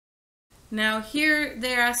Now here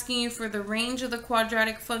they're asking you for the range of the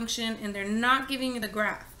quadratic function and they're not giving you the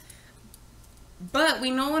graph. But we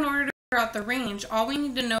know in order to figure out the range, all we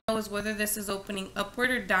need to know is whether this is opening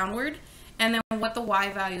upward or downward and then what the y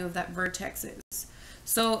value of that vertex is.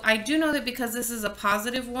 So I do know that because this is a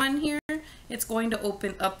positive one here, it's going to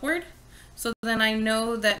open upward. So then I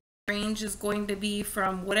know that range is going to be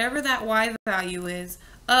from whatever that y value is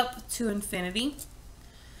up to infinity.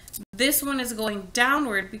 This one is going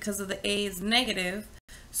downward because of the a is negative,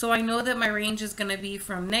 so I know that my range is going to be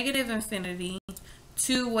from negative infinity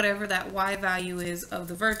to whatever that y value is of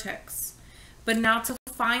the vertex. But now to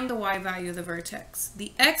find the y value of the vertex,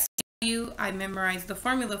 the x value I memorized the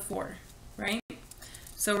formula for, right?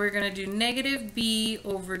 So we're going to do negative b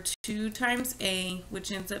over 2 times a,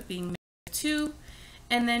 which ends up being negative 2,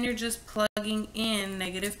 and then you're just plugging in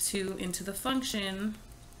negative 2 into the function.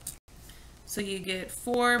 So you get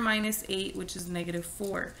 4 minus 8, which is negative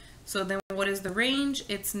 4. So then what is the range?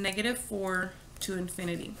 It's negative 4 to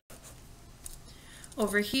infinity.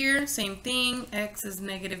 Over here, same thing. X is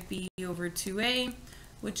negative b over 2a,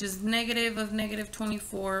 which is negative of negative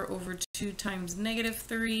 24 over 2 times negative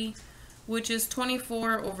 3, which is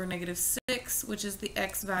 24 over negative 6, which is the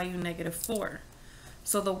x value negative 4.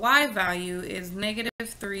 So the y value is negative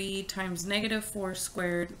 3 times negative 4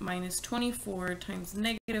 squared minus 24 times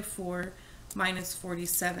negative 4 minus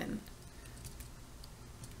 47.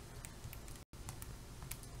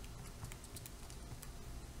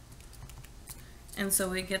 And so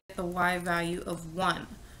we get the y value of 1.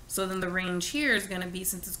 So then the range here is going to be,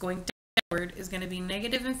 since it's going downward, is going to be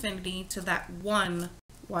negative infinity to that 1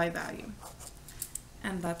 y value.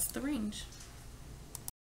 And that's the range.